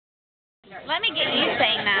Let me get you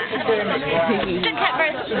saying that. It's a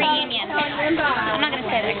Cutbirth reunion. I'm not going to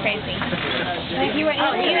say that crazy.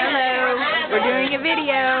 Hello. We're doing a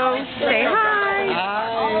video. Say hi.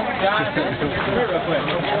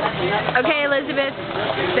 Okay, Elizabeth.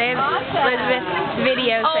 Say Elizabeth.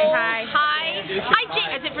 Video. Say hi. Hi. Hi,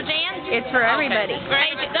 Jan. Is it for Jan? It's for everybody.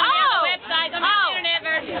 Great. It's on the website. On the internet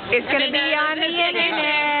version. It's going to be on the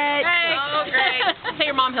internet. Oh, great. Tell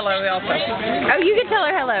your mom hello also. Oh, you can tell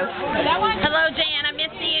her hello. Hello, Jan. I miss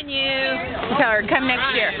seeing you. Tell her come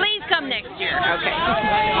next year. Please come next year. Okay.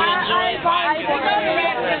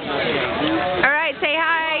 All right, say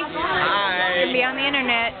hi. Hi. It'll be on the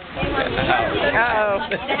internet. Uh-oh.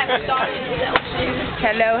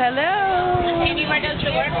 Hello, hello. Can you wear those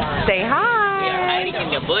to work? Say hi. You're hiding in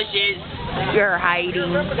the bushes. You're hiding.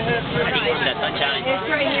 Hiding in the sunshine. This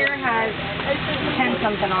right here has 10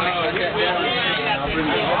 something on it.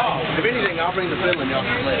 If anything, I'll bring the fiddle and y'all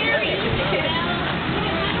can play.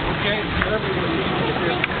 Okay.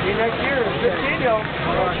 See you next year. Good seeing y'all.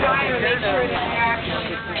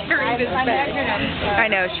 I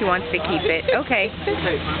know, she wants to keep it. Okay.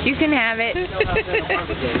 You can have it.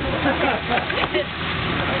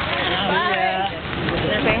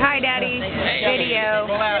 Say hi, Daddy. Video.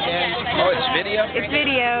 Oh, it's video? It's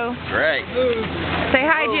video. Great. Say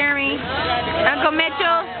hi, Jeremy. Uncle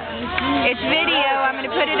Mitchell. It's video. I'm going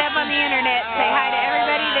to put it up on the internet. Say hi to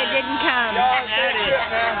everybody that didn't come.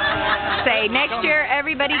 Say next year,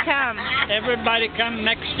 everybody come. Everybody come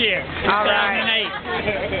next year. All right.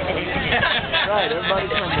 2008. Right, everybody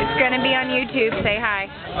come. It's going to be on YouTube. Say hi.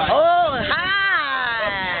 Oh, hi!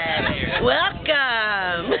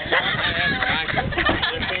 Welcome!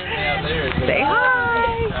 Say hi.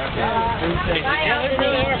 Hi,